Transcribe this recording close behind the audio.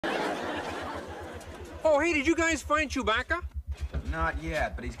Oh, hey, did you guys find Chewbacca? Not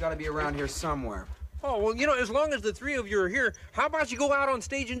yet, but he's got to be around here somewhere. Oh, well, you know, as long as the three of you are here, how about you go out on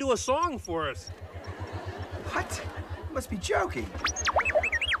stage and do a song for us? What? You must be joking.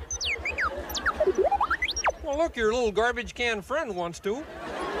 Well, look, your little garbage can friend wants to.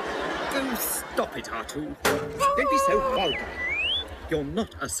 Oh, stop it, R2. Don't be so vulgar. You're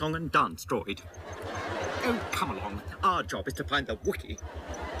not a song and dance droid. Oh, come along. Our job is to find the Wookiee.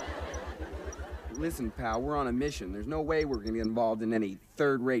 Listen, pal, we're on a mission. There's no way we're going to get involved in any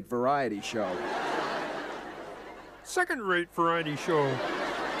third-rate variety show. Second-rate variety show.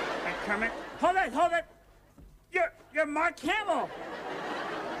 Hey, Kermit. Hold it! You're Mark Hamill.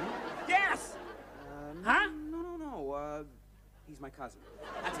 Yes. Huh? No. He's my cousin.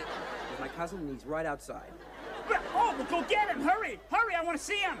 That's it. He's my cousin, and he's right outside. Oh, well, go get him! Hurry! I want to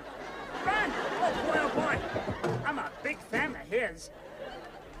see him. Run! Oh boy! I'm a big fan of his.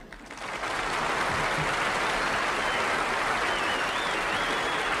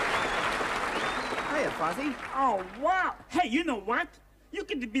 Hiya, Fozzie. Oh, wow. Hey, you know what? You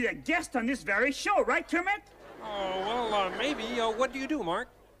can be a guest on this very show, right, Kermit? Oh, well, maybe. What do you do, Mark?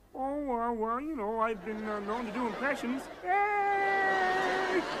 Oh, well, you know, I've been known to do impressions.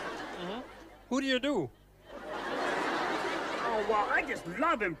 Hey! Who do you do? Oh, well, I just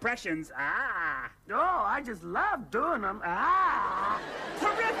love impressions. Oh, I just love doing them.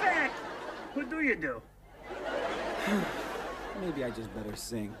 Terrific! Who do you do? Maybe I just better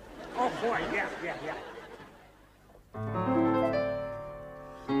sing. Oh, boy, yeah.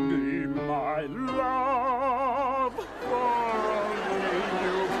 Be my love, for only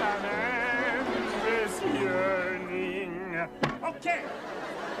you can end this yearning. Okay.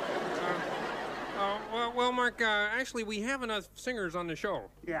 Well, Mark, actually, we have enough singers on the show.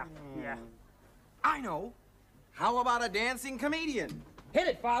 Yeah. I know. How about a dancing comedian? Hit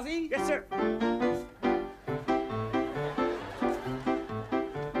it, Fozzie. Yes, sir.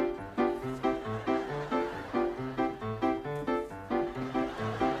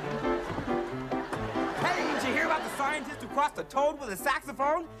 Scientist who crossed a toad with a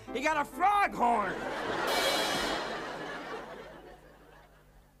saxophone? He got a frog horn!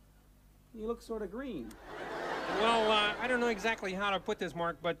 You look sort of green. Well, I don't know exactly how to put this,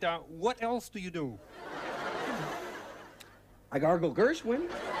 Mark, but what else do you do? I gargle Gershwin.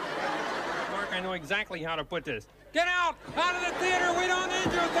 Mark, I know exactly how to put this. Get out! Out of the theater! We don't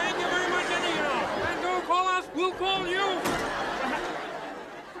need you! Thank you very much anyhow! And don't call us, we'll call you!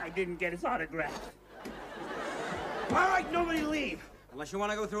 I didn't get his autograph. All right, nobody leave. Unless you want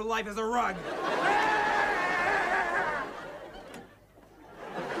to go through life as a rug.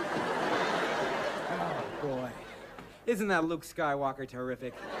 Oh, boy. Isn't that Luke Skywalker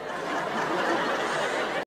terrific?